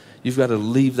 You've got to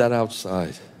leave that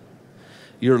outside.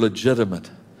 You're legitimate.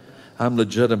 I'm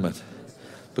legitimate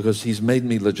because He's made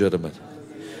me legitimate.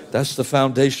 That's the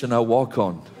foundation I walk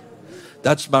on.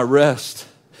 That's my rest.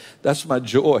 That's my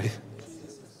joy.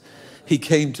 He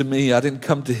came to me. I didn't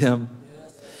come to Him.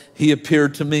 He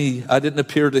appeared to me. I didn't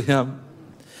appear to Him.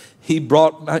 He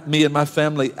brought me and my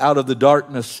family out of the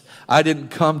darkness. I didn't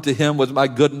come to Him with my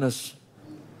goodness.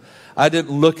 I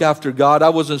didn't look after God. I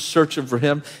wasn't searching for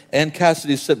Him. Ann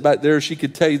Cassidy sat back there. She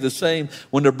could tell you the same.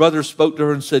 When her brother spoke to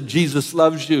her and said, Jesus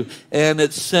loves you. And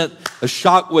it sent a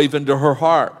shockwave into her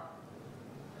heart.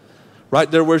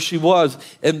 Right there where she was.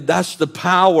 And that's the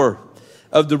power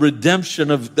of the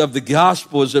redemption of the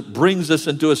gospel, is it brings us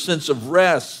into a sense of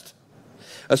rest.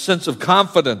 A sense of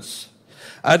confidence.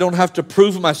 I don't have to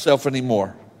prove myself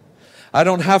anymore. I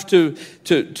don't have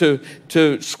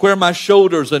to square my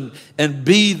shoulders and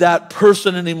be that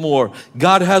person anymore.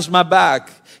 God has my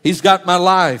back. He's got my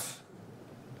life.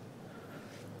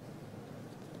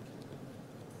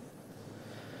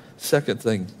 Second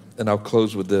thing, and I'll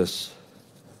close with this.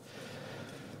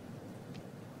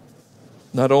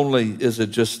 Not only is it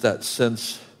just that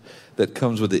sense that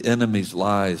comes with the enemy's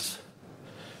lies,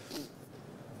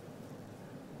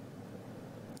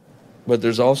 but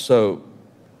there's also,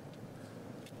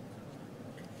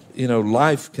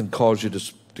 life can cause you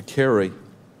to carry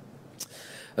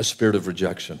a spirit of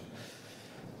rejection.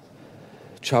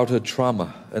 Childhood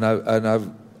trauma. And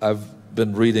I've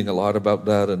been reading a lot about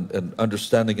that and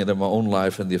understanding it in my own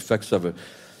life and the effects of it.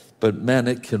 But man,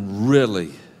 it can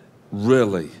really,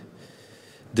 really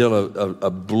deal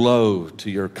a blow to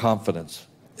your confidence.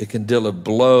 It can deal a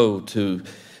blow to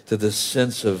the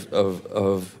sense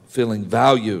of feeling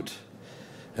valued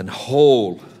and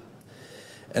whole.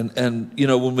 And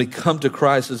when we come to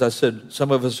Christ, as I said,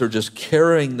 some of us are just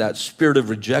carrying that spirit of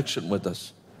rejection with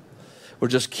us. We're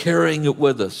just carrying it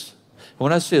with us.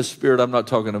 When I say a spirit, I'm not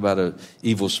talking about an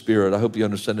evil spirit. I hope you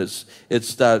understand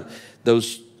it's that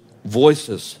those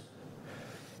voices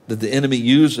that the enemy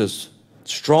uses,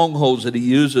 strongholds that he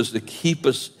uses to keep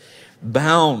us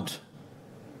bound.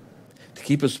 To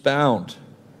keep us bound.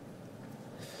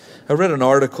 I read an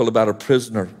article about a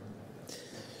prisoner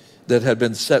that had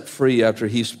been set free after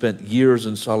he spent years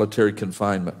in solitary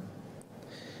confinement.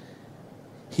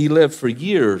 He lived for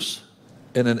years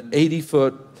in an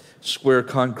 80-foot square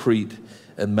concrete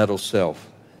and metal cell.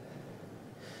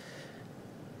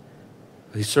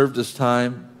 He served his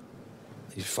time.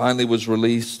 He finally was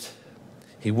released.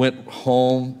 He went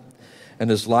home, and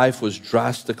his life was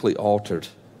drastically altered.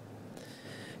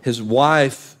 His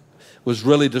wife was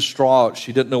really distraught.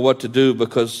 She didn't know what to do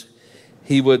because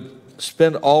he would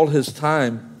spend all his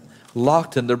time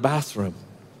locked in their bathroom.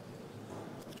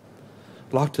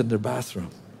 Locked in their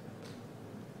bathroom.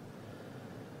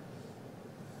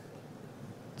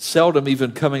 Seldom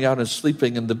even coming out and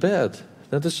sleeping in the bed.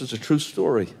 Now, this is a true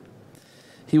story.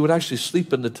 He would actually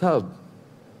sleep in the tub.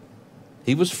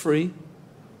 He was free.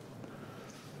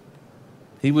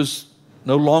 He was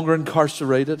no longer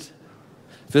incarcerated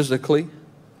physically.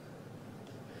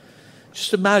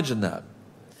 Just imagine that,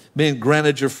 being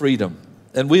granted your freedom.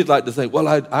 And we'd like to think, well,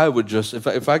 I would just,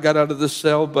 if I got out of this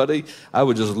cell, buddy, I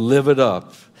would just live it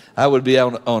up. I would be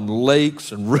out on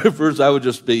lakes and rivers. I would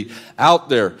just be out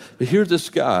there. But here this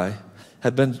guy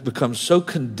had become so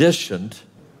conditioned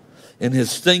in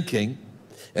his thinking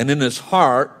and in his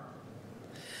heart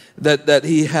that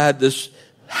he had this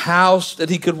house that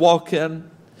he could walk in,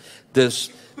 this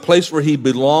place where he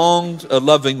belonged, a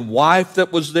loving wife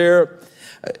that was there.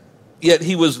 Yet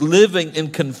he was living in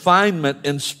confinement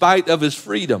in spite of his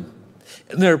freedom.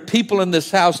 And there are people in this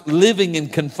house living in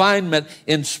confinement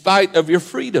in spite of your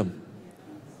freedom.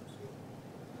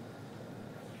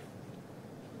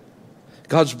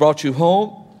 God's brought you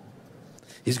home.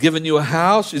 He's given you a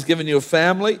house. He's given you a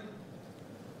family.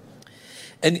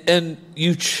 And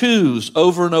you choose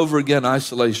over and over again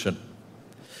isolation.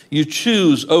 You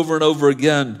choose over and over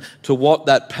again to walk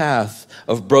that path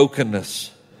of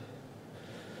brokenness.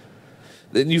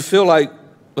 Then you feel like,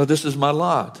 well, this is my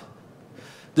lot.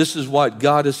 This is what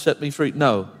God has set me free.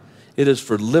 No, it is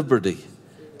for liberty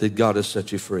that God has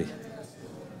set you free,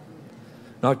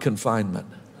 not confinement.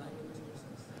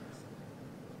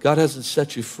 God hasn't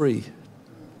set you free.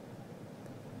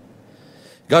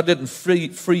 God didn't free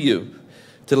you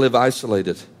to live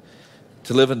isolated,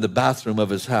 to live in the bathroom of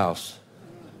his house.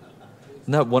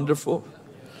 Isn't that wonderful?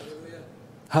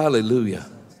 Hallelujah.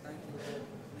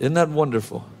 Isn't that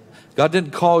wonderful? God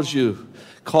didn't call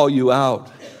you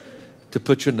out to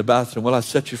put you in the bathroom. Well, I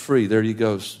set you free. There you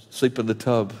go. Sleep in the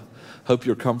tub. Hope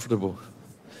you're comfortable.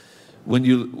 When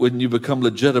you become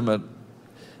legitimate,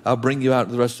 I'll bring you out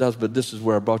to the rest of the house, but this is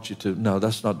where I brought you to. No,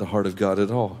 that's not the heart of God at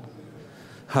all.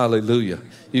 Hallelujah.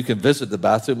 You can visit the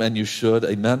bathroom, and you should.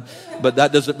 Amen. But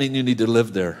that doesn't mean you need to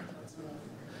live there.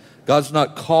 God's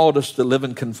not called us to live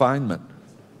in confinement,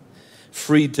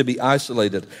 freed to be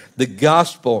isolated. The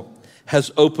gospel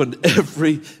has opened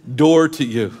every door to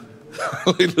you.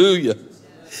 Hallelujah.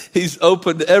 He's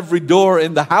opened every door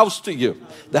in the house to you.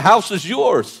 The house is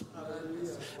yours.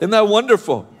 Isn't that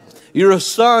wonderful? You're a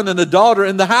son and a daughter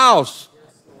in the house.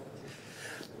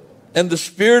 And the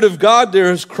Spirit of God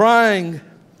there is crying,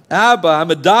 Abba,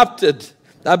 I'm adopted.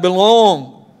 I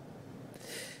belong.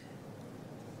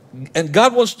 And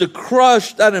God wants to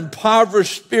crush that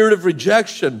impoverished spirit of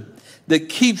rejection that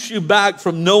keeps you back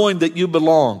from knowing that you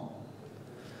belong.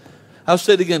 I'll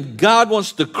say it again. God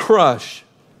wants to crush.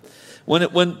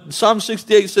 When Psalm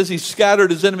 68 says he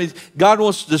scattered his enemies, God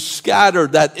wants to scatter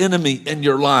that enemy in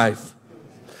your life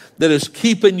that is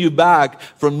keeping you back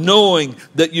from knowing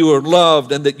that you are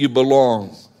loved and that you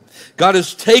belong. God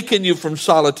has taken you from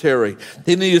solitary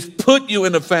and he has put you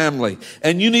in a family,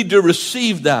 and you need to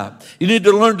receive that. You need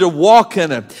to learn to walk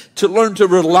in it, to learn to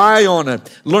rely on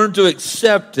it, learn to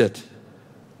accept it.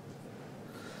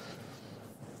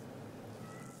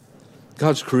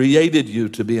 God's created you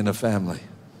to be in a family.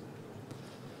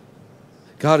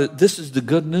 God, this is the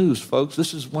good news, folks.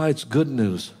 This is why it's good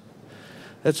news.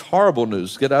 It's horrible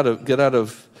news. Get out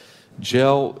of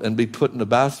jail and be put in the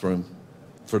bathroom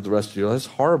for the rest of your life.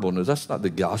 That's horrible news. That's not the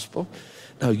gospel.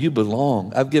 No, you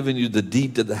belong. I've given you the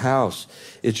deed to the house.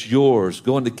 It's yours.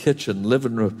 Go in the kitchen,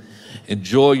 living room.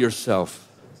 Enjoy yourself,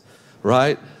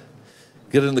 right?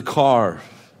 Get in the car.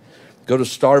 Go to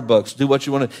Starbucks. Do what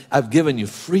you want to. I've given you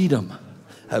freedom.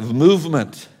 Have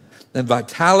movement and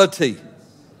vitality.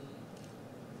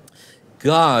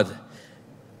 God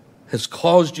has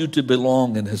caused you to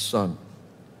belong in his Son.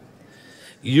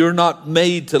 You're not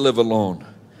made to live alone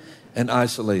and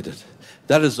isolated.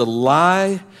 That is a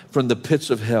lie from the pits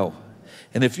of hell.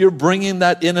 And if you're bringing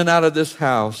that in and out of this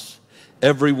house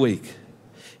every week,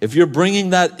 if you're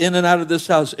bringing that in and out of this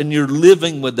house and you're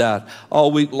living with that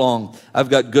all week long, I've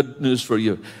got good news for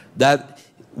you. That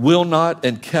will not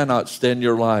and cannot stay in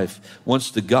your life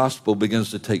once the gospel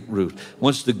begins to take root,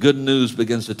 once the good news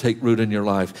begins to take root in your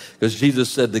life. Because Jesus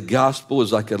said the gospel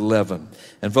is like a leaven.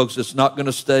 And folks, it's not going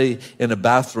to stay in a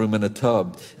bathroom in a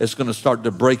tub. It's going to start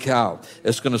to break out.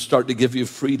 It's going to start to give you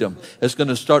freedom. It's going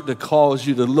to start to cause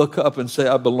you to look up and say,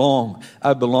 I belong.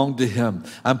 I belong to him.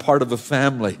 I'm part of a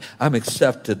family. I'm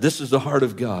accepted. This is the heart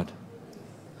of God.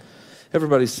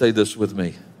 Everybody say this with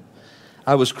me.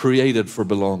 I was created for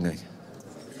belonging.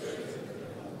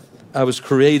 I was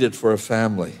created for a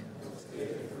family.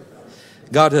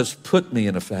 God has put me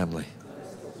in a family.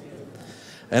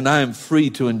 And I am free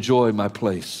to enjoy my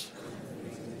place.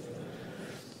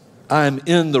 I am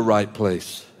in the right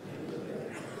place.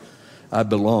 I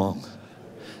belong.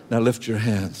 Now lift your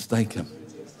hands. Thank him.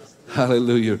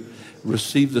 Hallelujah.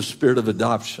 Receive the spirit of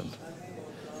adoption.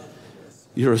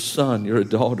 You're a son. You're a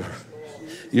daughter.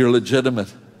 You're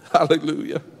legitimate.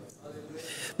 Hallelujah.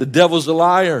 The devil's a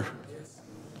liar.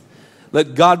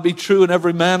 Let God be true and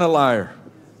every man a liar.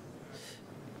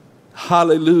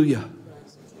 Hallelujah.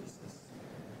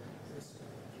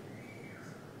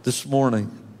 This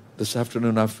morning, this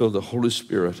afternoon, I feel the Holy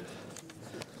Spirit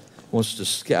wants to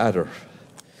scatter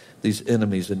these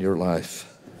enemies in your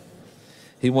life.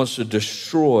 He wants to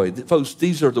destroy. Folks,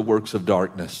 these are the works of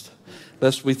darkness.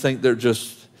 Lest we think they're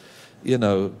just,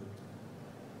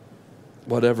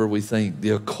 whatever we think,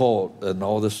 the occult and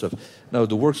all this stuff. No,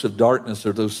 the works of darkness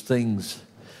are those things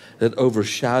that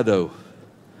overshadow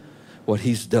what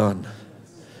he's done,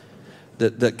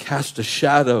 that cast a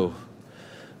shadow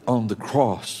on the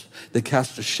cross. They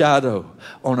cast a shadow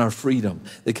on our freedom.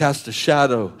 They cast a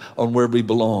shadow on where we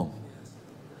belong.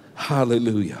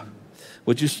 Hallelujah.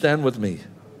 Would you stand with me?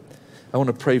 I want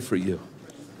to pray for you.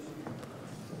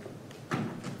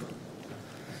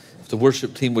 If the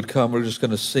worship team would come, we're just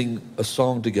going to sing a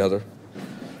song together.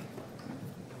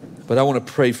 But I want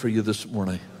to pray for you this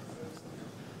morning.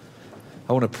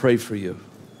 I want to pray for you.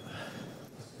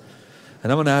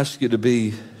 And I'm going to ask you to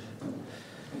be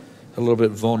a little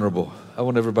bit vulnerable. I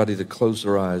want everybody to close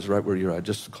their eyes right where you're at.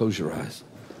 Just close your eyes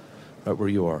right where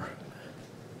you are.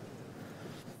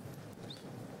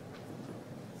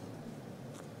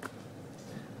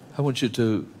 I want you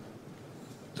to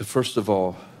first of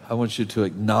all, I want you to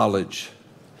acknowledge.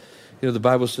 The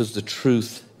Bible says the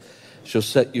truth shall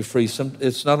set you free.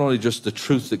 It's not only just the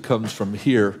truth that comes from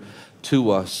here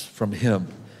to us, from him,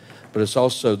 but it's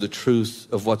also the truth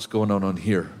of what's going on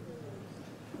here.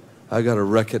 I got to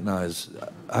recognize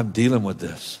I'm dealing with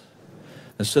this.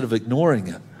 Instead of ignoring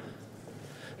it,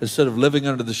 instead of living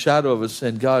under the shadow of it,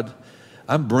 saying, God,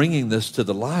 I'm bringing this to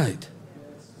the light.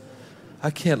 I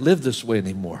can't live this way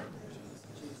anymore.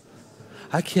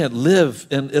 I can't live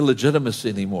in illegitimacy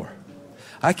anymore.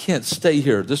 I can't stay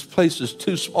here. This place is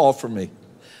too small for me.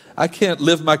 I can't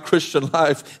live my Christian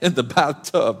life in the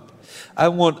bathtub. I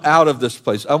want out of this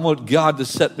place. I want God to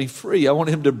set me free. I want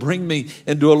him to bring me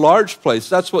into a large place.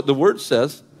 That's what the word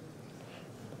says.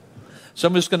 So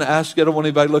I'm just going to ask you, I don't want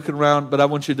anybody looking around, but I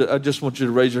just want you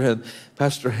to raise your hand.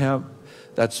 Pastor Ham,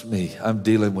 that's me. I'm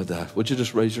dealing with that. Would you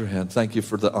just raise your hand? Thank you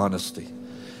for the honesty.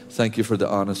 Thank you for the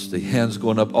honesty. Hands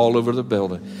going up all over the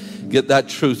building. Get that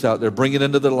truth out there. Bring it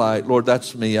into the light. Lord,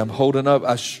 that's me. I'm holding up.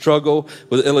 I struggle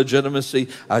with illegitimacy.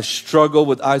 I struggle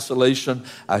with isolation.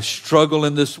 I struggle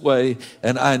in this way,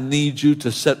 and I need you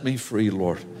to set me free,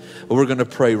 Lord. Well, we're going to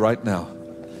pray right now.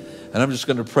 And I'm just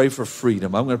going to pray for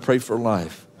freedom. I'm going to pray for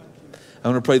life.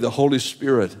 I'm going to pray the Holy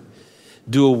Spirit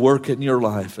do a work in your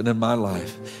life and in my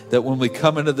life, that when we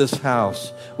come into this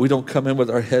house, we don't come in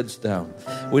with our heads down.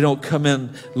 We don't come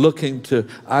in looking to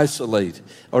isolate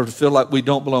or to feel like we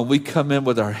don't belong. We come in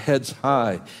with our heads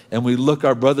high and we look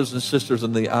our brothers and sisters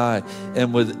in the eye,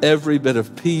 and with every bit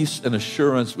of peace and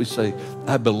assurance we say,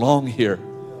 I belong here.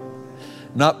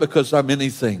 Not because I'm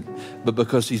anything, but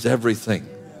because he's everything.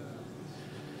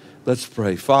 Let's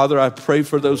pray. Father, I pray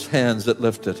for those hands that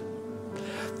lifted.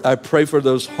 I pray for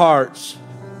those hearts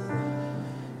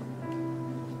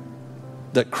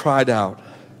that cried out.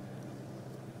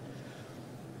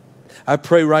 I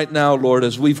pray right now, Lord,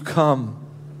 as we've come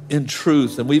in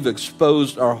truth and we've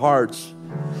exposed our hearts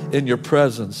in your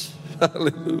presence.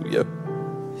 Hallelujah.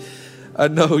 I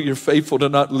know you're faithful to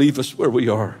not leave us where we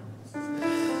are.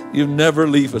 You never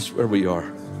leave us where we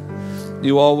are.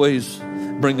 You always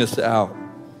bring us out.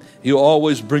 You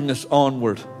always bring us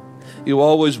onward. You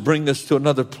always bring us to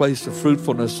another place of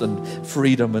fruitfulness and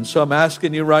freedom. And so I'm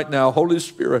asking you right now, Holy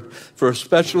Spirit, for a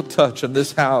special touch in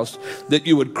this house, that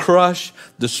you would crush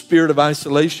the spirit of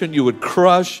isolation. You would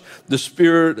crush the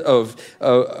spirit of,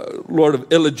 Lord,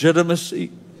 of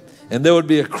illegitimacy. And there would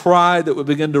be a cry that would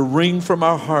begin to ring from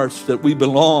our hearts that we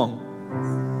belong.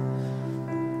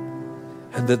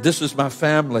 and that this is my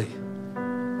family.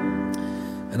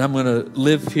 And I'm going to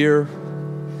live here.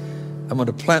 I'm going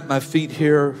to plant my feet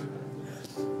here.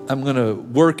 I'm going to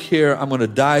work here. I'm going to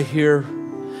die here.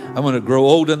 I'm going to grow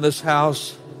old in this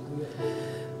house.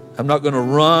 I'm not going to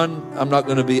run. I'm not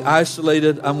going to be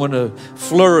isolated. I'm going to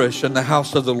flourish in the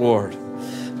house of the Lord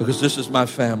because this is my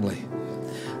family.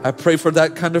 I pray for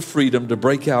that kind of freedom to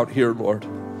break out here, Lord.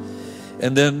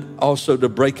 And then also to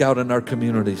break out in our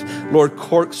communities. Lord,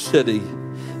 Cork City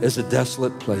is a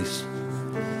desolate place.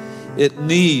 It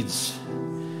needs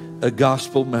a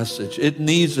gospel message. It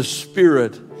needs a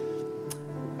spirit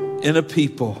in a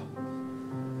people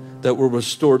that will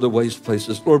restore the waste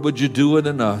places. Lord, would you do it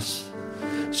in us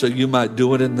so you might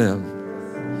do it in them?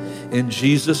 In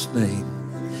Jesus' name,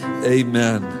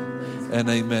 amen and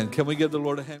amen. Can we give the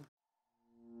Lord a hand?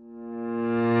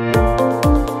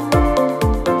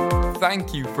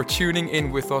 Thank you for tuning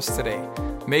in with us today.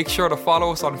 Make sure to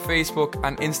follow us on Facebook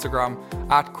and Instagram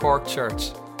at Cork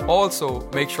Church. Also,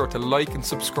 make sure to like and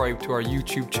subscribe to our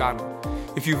YouTube channel.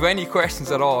 If you have any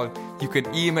questions at all, you can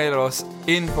email us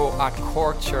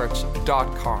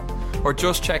info@corkchurch.com or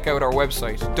just check out our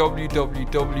website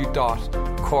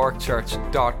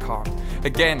www.corkchurch.com.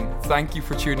 Again, thank you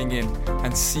for tuning in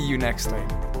and see you next time.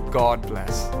 God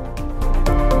bless.